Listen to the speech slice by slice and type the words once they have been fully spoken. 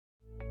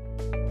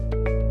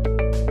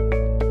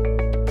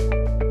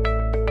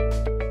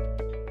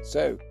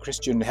So,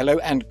 Christian, hello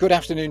and good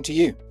afternoon to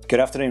you. Good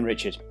afternoon,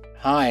 Richard.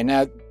 Hi,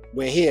 now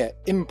we're here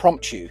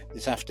impromptu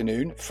this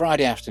afternoon,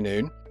 Friday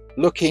afternoon,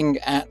 looking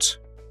at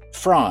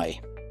Fry.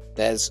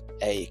 There's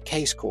a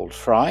case called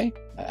Fry,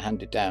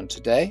 handed down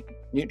today.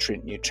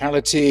 Nutrient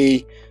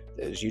neutrality,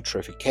 there's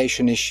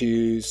eutrophication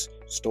issues,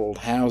 stalled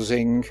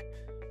housing,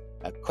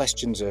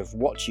 questions of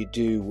what you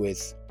do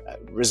with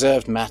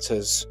reserved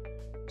matters,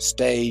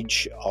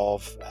 stage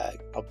of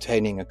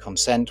obtaining a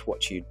consent,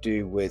 what you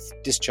do with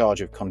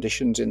discharge of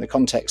conditions in the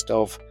context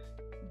of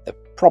the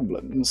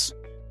problems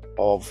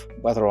of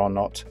whether or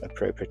not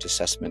appropriate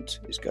assessment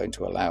is going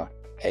to allow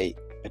a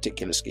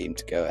particular scheme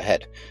to go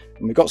ahead.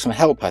 And we've got some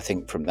help, I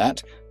think, from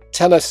that.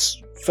 Tell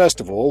us, first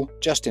of all,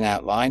 just in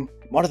outline,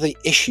 what are the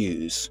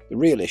issues, the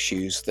real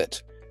issues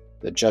that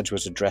the judge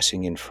was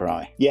addressing in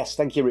Fry? Yes,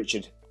 thank you,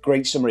 Richard.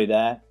 Great summary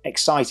there.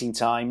 Exciting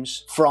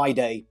times.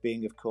 Friday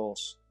being, of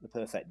course, the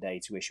perfect day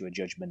to issue a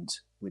judgment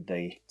with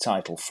the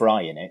title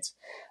Fry in it.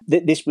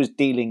 This was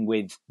dealing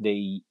with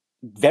the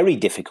very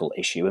difficult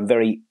issue and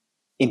very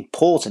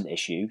important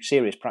issue,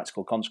 serious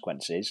practical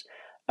consequences,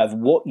 of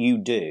what you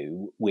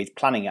do with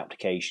planning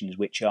applications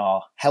which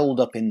are held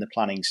up in the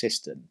planning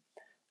system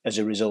as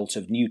a result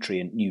of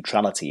nutrient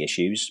neutrality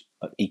issues.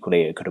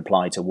 Equally, it could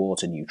apply to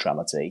water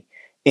neutrality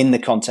in the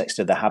context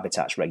of the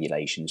habitats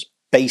regulations.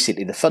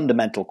 Basically, the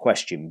fundamental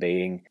question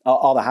being,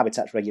 are the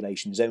habitats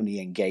regulations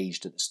only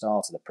engaged at the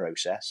start of the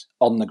process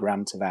on the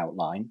grant of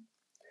outline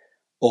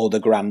or the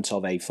grant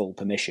of a full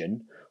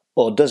permission,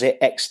 or does it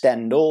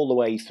extend all the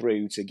way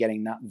through to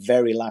getting that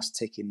very last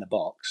tick in the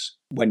box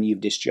when you've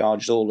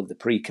discharged all of the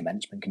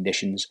pre-commencement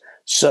conditions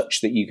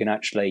such that you can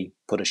actually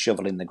put a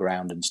shovel in the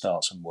ground and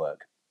start some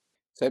work?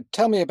 So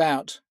tell me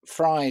about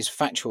Fry's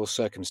factual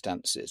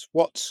circumstances.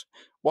 What's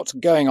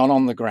going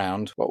on the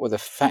ground? What were the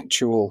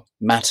factual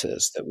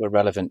matters that were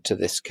relevant to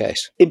this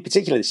case? In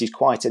particular, this is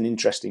quite an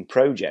interesting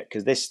project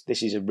because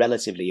this is a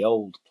relatively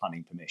old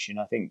planning permission,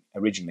 I think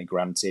originally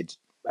granted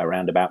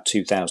around about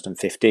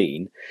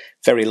 2015,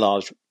 very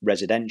large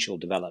residential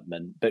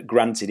development, but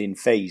granted in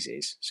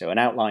phases. So an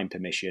outline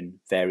permission,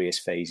 various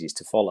phases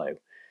to follow.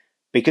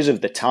 Because of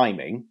the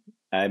timing,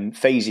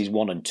 phases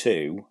 1 and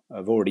 2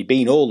 have already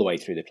been all the way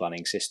through the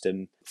planning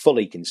system,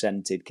 fully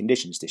consented,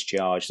 conditions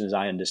discharged, and as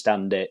I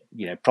understand it,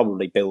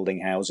 probably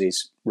building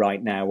houses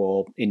right now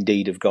or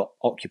indeed have got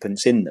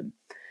occupants in them.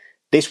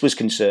 This was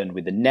concerned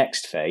with the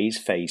next phase,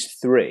 phase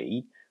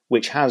 3,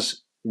 which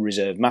has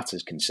reserved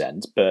matters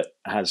consent, but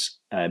has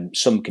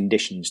some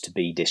conditions to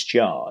be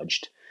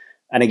discharged.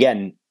 And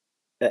again,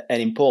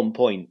 an important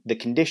point, the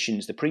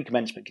conditions, the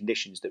pre-commencement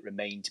conditions that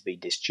remain to be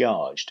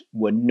discharged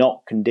were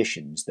not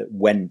conditions that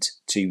went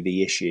to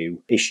the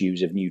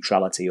issues of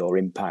neutrality or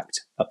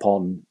impact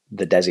upon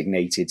the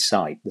designated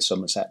site, the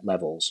Somerset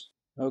levels.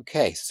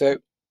 Okay, so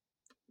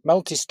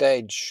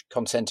multi-stage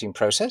consenting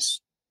process,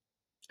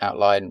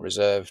 outline,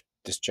 reserve,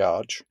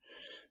 discharge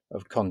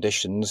of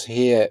conditions.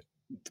 Here,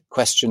 the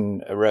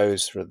question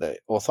arose for the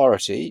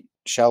authority,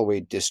 shall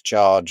we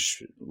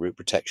discharge root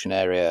protection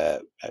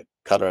area,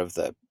 colour of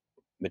the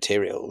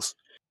materials?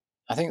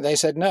 I think they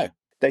said no.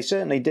 They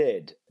certainly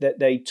did. That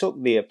they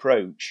took the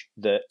approach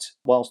that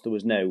whilst there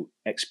was no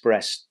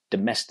express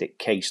domestic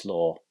case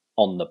law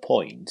on the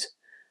point,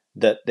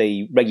 that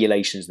the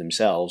regulations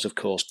themselves, of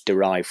course,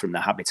 derive from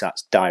the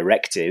Habitats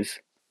Directive,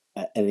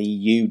 an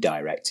EU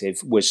directive,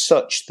 was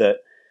such that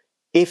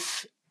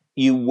if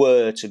you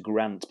were to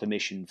grant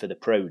permission for the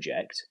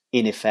project,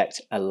 in effect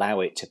allow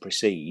it to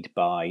proceed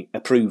by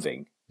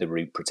approving the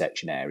root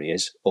protection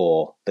areas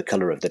or the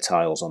colour of the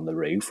tiles on the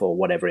roof or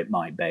whatever it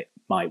might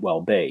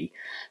well be,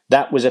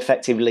 that was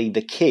effectively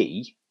the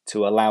key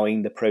to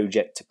allowing the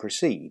project to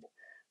proceed.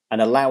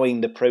 And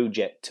allowing the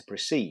project to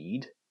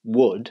proceed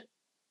would,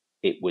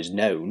 it was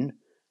known,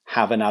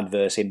 have an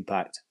adverse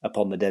impact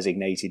upon the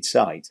designated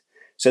site.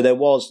 So there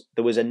was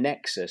a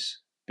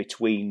nexus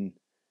between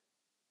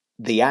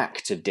the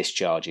act of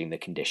discharging the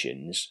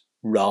conditions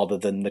rather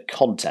than the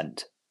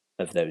content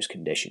of those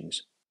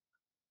conditions.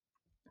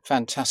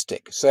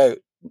 Fantastic. So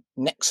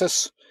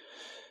nexus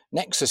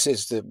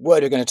is the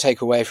word we're going to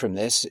take away from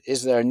this.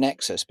 Is there a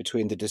nexus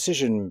between the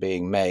decision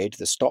being made,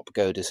 the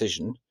stop-go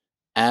decision,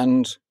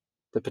 and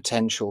the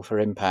potential for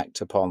impact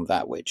upon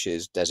that which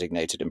is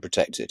designated and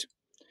protected?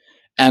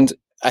 And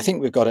I think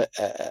we've got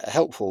a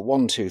helpful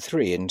 1, 2,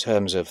 3 in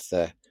terms of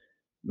the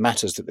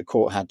matters that the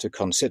court had to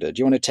consider. Do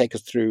you want to take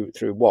us through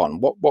one?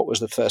 What was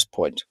the first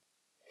point?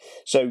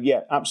 So,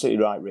 yeah,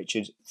 absolutely right,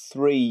 Richard.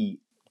 3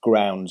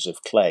 grounds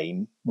of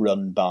claim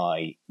run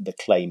by the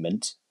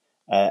claimant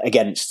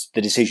against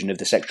the decision of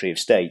the Secretary of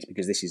State,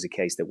 because this is a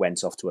case that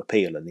went off to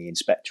appeal and the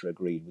inspector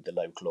agreed with the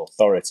local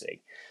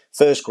authority.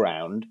 First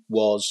ground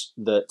was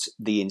that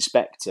the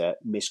inspector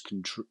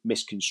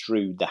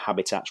misconstrued the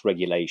Habitats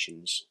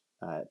Regulations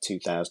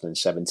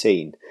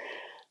 2017.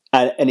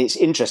 And it's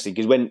interesting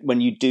because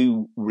when you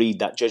do read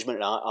that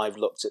judgment, and I've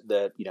looked at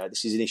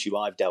this is an issue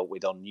I've dealt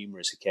with on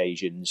numerous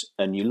occasions,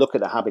 and you look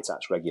at the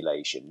Habitats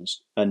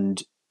Regulations,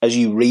 and as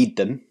you read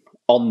them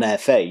on their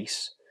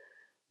face,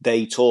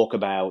 they talk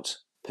about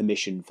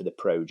permission for the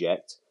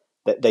project,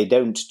 that they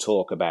don't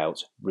talk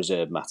about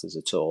reserve matters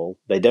at all.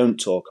 They don't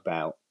talk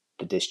about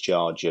the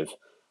discharge of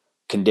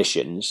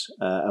conditions.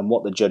 And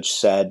what the judge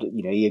said,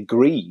 he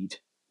agreed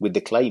with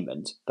the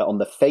claimant that on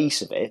the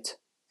face of it,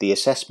 the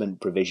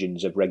assessment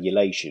provisions of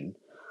regulation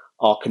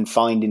are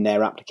confined in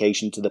their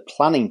application to the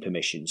planning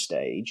permission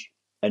stage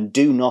and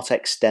do not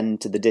extend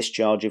to the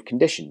discharge of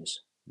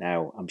conditions.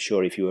 Now, I'm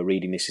sure if you were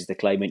reading this as the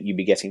claimant, you'd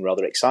be getting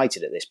rather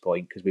excited at this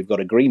point because we've got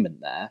agreement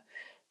there,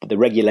 but the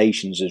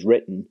regulations as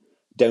written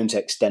don't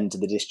extend to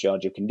the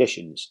discharge of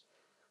conditions.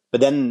 But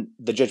then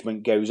the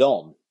judgment goes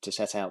on to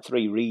set out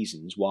 3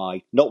 reasons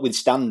why,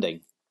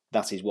 notwithstanding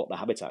that is what the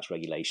habitats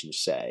regulations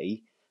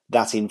say,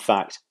 that in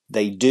fact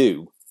they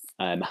do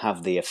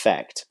have the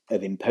effect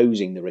of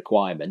imposing the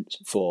requirement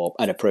for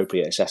an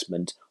appropriate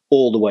assessment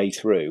all the way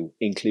through,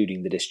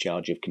 including the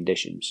discharge of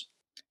conditions.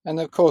 And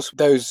of course,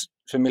 those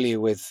familiar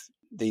with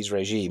these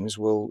regimes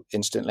will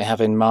instantly have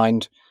in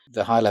mind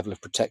the high level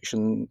of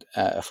protection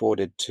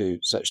afforded to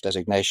such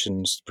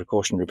designations,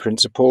 precautionary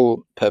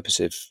principle,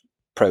 purposive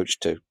approach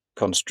to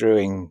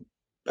construing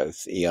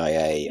both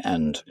EIA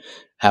and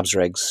HABS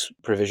regs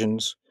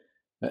provisions.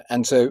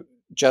 And so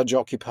judge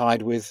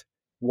occupied with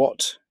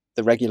what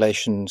the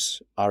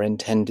regulations are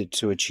intended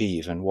to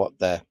achieve and what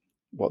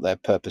their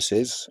purpose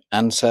is.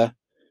 Answer: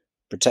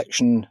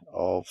 protection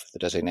of the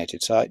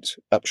designated site.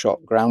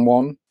 Upshot: ground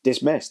 1.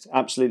 Dismissed.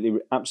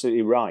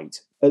 Absolutely right.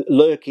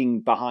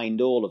 Lurking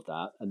behind all of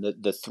that, and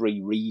the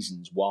 3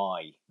 reasons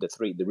why, the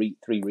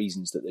three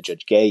reasons that the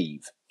judge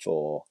gave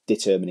for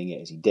determining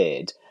it as he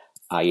did,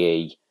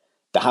 i.e.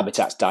 the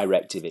Habitats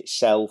Directive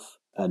itself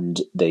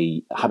and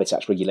the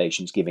Habitats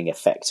regulations giving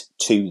effect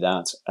to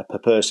that, a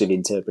purposive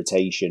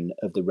interpretation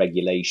of the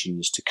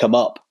regulations to come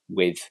up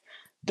with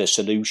the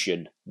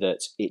solution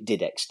that it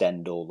did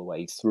extend all the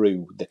way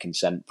through the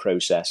consent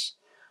process,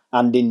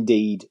 and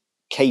indeed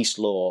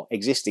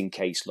existing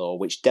case law,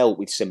 which dealt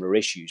with similar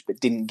issues but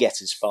didn't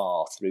get as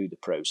far through the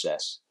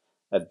process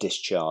of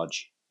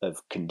discharge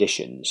of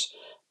conditions.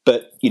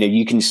 But,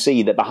 you can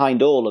see that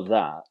behind all of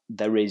that,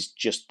 there is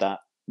just that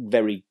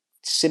very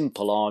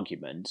simple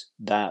argument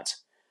that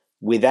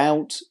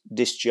without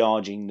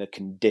discharging the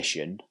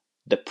condition,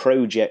 the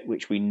project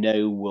which we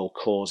know will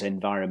cause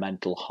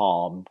environmental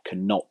harm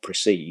cannot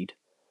proceed.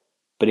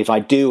 But if I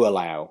do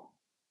allow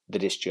the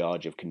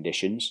discharge of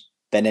conditions,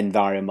 then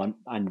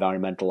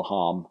environmental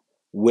harm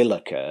will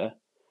occur.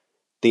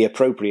 The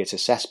appropriate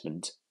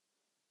assessment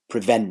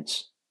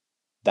prevents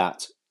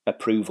that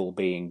approval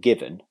being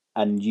given,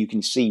 and you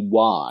can see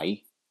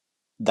why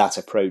that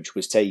approach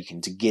was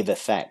taken to give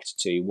effect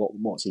to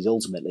what is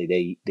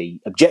ultimately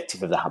the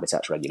objective of the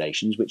habitats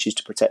regulations, which is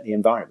to protect the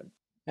environment.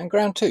 And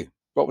ground 2.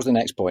 What was the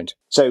next point?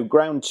 So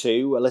ground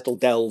 2, a little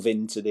delve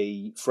into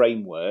the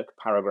framework,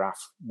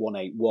 paragraph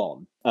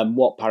 181. And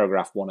what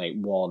paragraph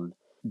 181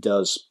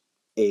 does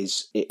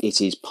is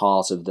it is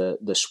part of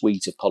the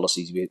suite of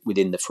policies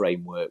within the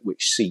framework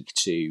which seek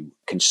to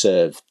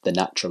conserve the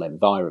natural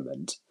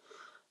environment.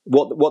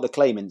 What the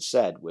claimant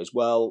said was,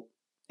 well,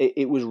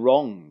 it was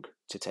wrong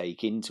to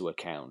take into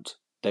account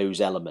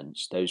those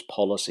elements, those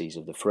policies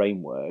of the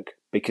framework,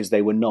 because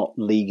they were not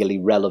legally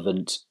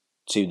relevant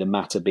to the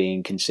matter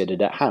being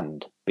considered at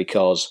hand,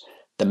 because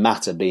the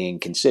matter being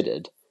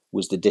considered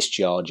was the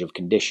discharge of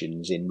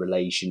conditions in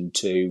relation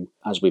to,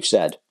 as we've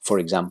said, for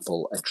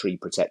example, a tree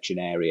protection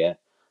area,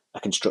 a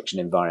construction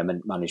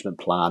environment management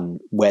plan,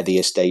 where the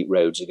estate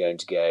roads are going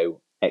to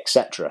go,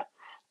 etc.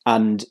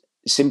 And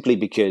simply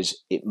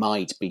because it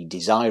might be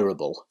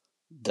desirable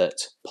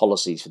that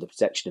policies for the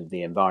protection of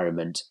the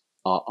environment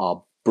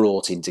are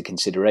brought into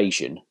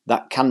consideration,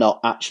 that cannot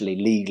actually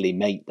legally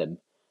make them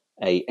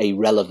a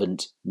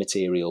relevant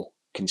material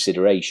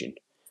consideration.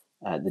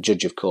 The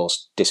judge, of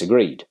course,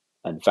 disagreed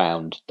and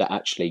found that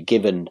actually,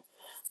 given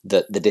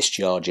that the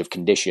discharge of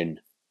condition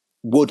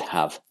would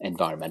have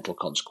environmental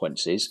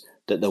consequences,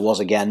 that there was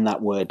again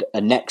that word,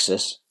 a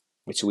nexus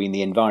between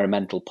the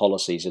environmental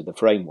policies of the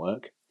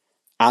framework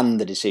and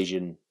the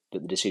decision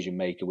that the decision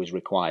maker was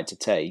required to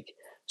take,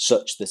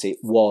 such that it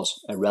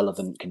was a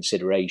relevant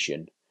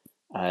consideration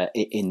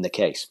in the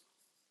case.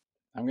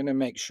 I'm going to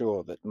make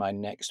sure that my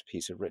next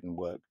piece of written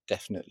work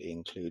definitely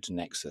includes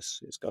nexus.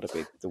 It's got to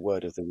be the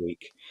word of the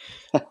week.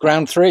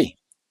 Ground 3.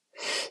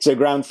 So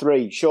ground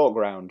 3, short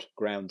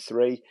ground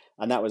 3,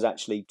 and that was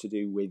actually to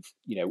do with,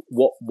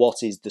 what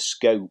is the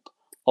scope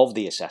of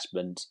the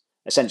assessment.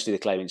 Essentially,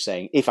 the claimant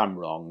saying, if I'm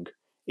wrong,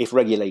 if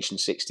Regulation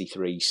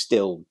 63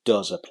 still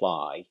does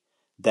apply,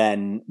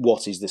 then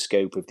what is the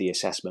scope of the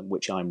assessment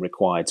which I'm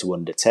required to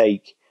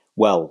undertake?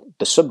 Well,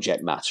 the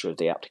subject matter of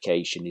the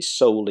application is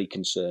solely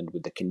concerned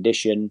with the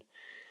condition.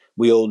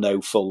 We all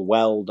know full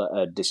well that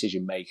a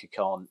decision maker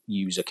can't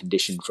use a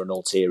condition for an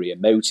ulterior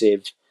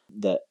motive,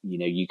 that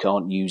you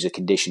can't use a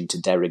condition to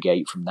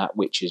derogate from that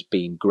which has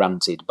been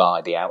granted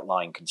by the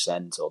outline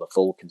consent or the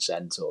full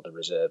consent or the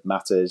reserved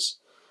matters.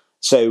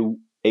 So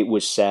it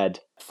was said,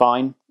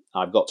 fine,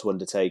 I've got to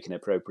undertake an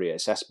appropriate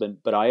assessment,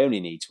 but I only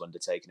need to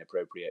undertake an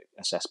appropriate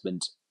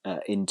assessment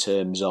in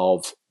terms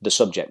of the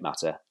subject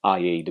matter,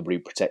 i.e. the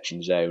route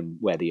protection zone,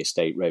 where the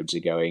estate roads are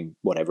going,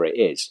 whatever it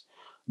is.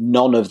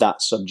 none of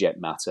that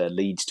subject matter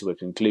leads to a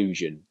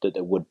conclusion that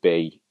there would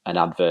be an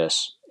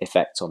adverse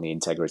effect on the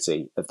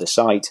integrity of the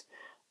site.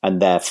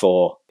 And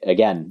therefore,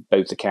 again,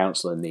 both the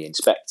council and the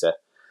inspector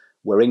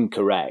were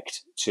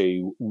incorrect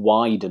to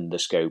widen the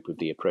scope of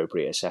the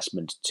appropriate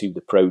assessment to the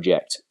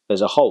project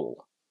as a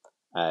whole.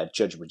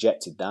 Judge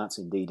rejected that.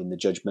 Indeed, in the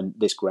judgment,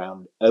 this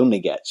ground only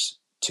gets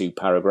 2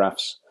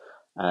 paragraphs.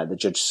 The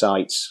judge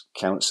cites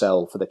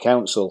counsel for the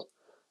council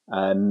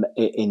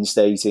in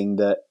stating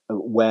that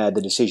where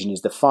the decision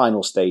is the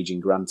final stage in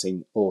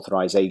granting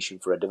authorisation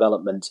for a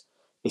development,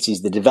 it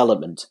is the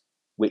development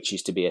which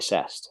is to be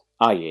assessed,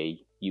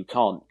 i.e. you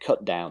can't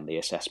cut down the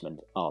assessment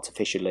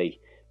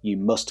artificially, you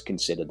must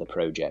consider the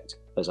project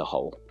as a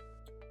whole.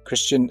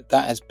 Christian,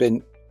 that has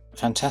been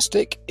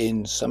fantastic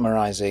in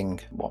summarising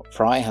what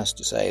Fry has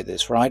to say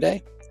this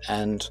Friday,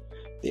 and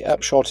the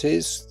upshot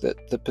is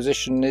that the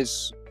position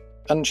is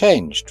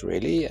unchanged,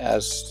 really,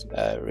 as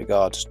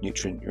regards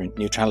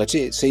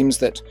neutrality. It seems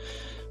that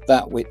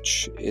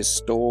which is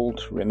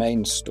stalled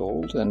remains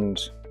stalled, and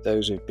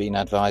those who've been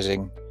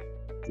advising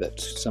that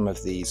some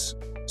of these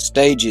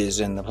stages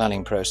in the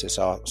planning process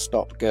are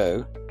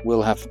stop-go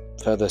will have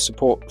further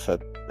support for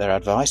their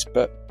advice,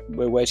 but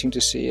we're waiting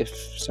to see if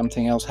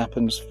something else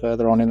happens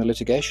further on in the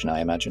litigation, I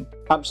imagine.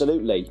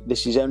 Absolutely.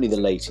 This is only the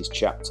latest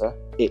chapter.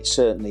 It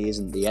certainly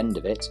isn't the end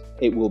of it.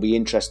 It will be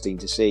interesting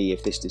to see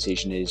if this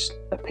decision is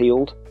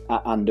appealed,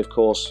 and of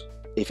course,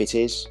 if it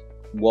is,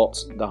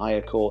 what the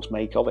higher courts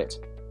make of it.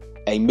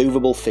 A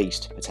movable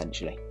feast,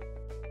 potentially.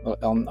 Well,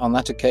 on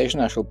that occasion,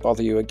 I shall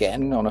bother you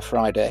again on a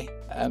Friday,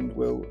 and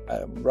we'll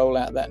roll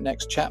out that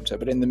next chapter.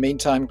 But in the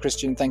meantime,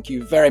 Christian, thank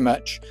you very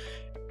much.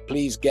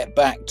 Please get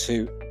back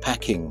to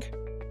packing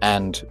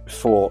and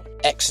for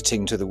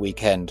exiting to the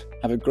weekend.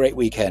 Have a great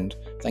weekend.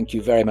 Thank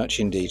you very much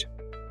indeed.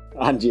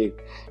 And you.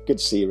 Good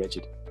to see you,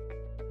 Richard.